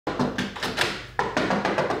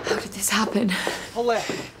this happen? Holly.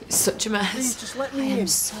 It's such a mess. Please, just let me in. I am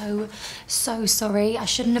so sorry. I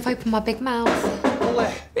shouldn't have opened my big mouth.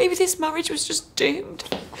 Holly. Maybe this marriage was just doomed.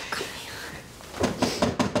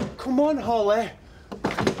 Come on, Holly.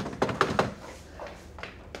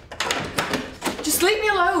 Just leave me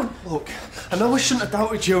alone. Look, I know I shouldn't have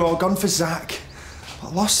doubted you or gone for Zach,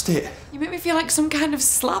 but I lost it. You make me feel like some kind of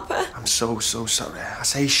slapper. I'm so sorry. I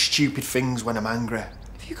say stupid things when I'm angry.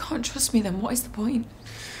 If you can't trust me, then what is the point?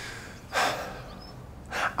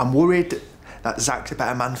 I'm worried that Zach's a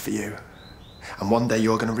better man for you. And one day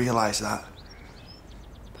you're going to realise that.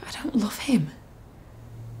 But I don't love him.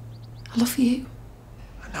 I love you.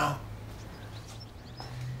 I know.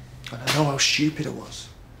 And I know how stupid I was.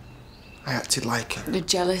 I acted like A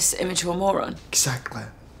jealous, immature moron. Exactly.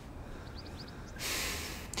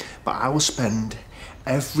 But I will spend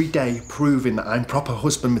every day proving that I'm proper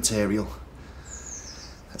husband material.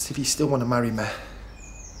 That's if you still want to marry me.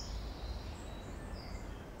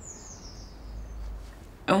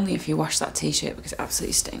 Only if you wash that t-shirt because it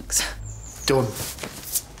absolutely stinks. Done.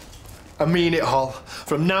 I mean it, Hol.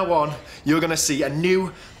 From now on, you're going to see a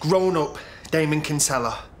new, grown-up Damon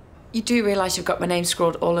Kinsella. You do realise you've got my name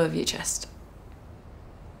scrawled all over your chest?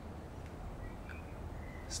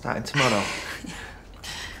 Starting tomorrow.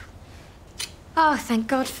 Oh, thank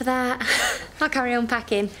God for that. I'll carry on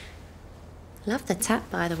packing. Love the tap,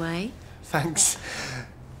 by the way. Thanks.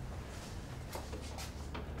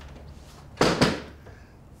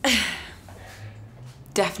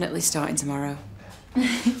 Definitely starting tomorrow.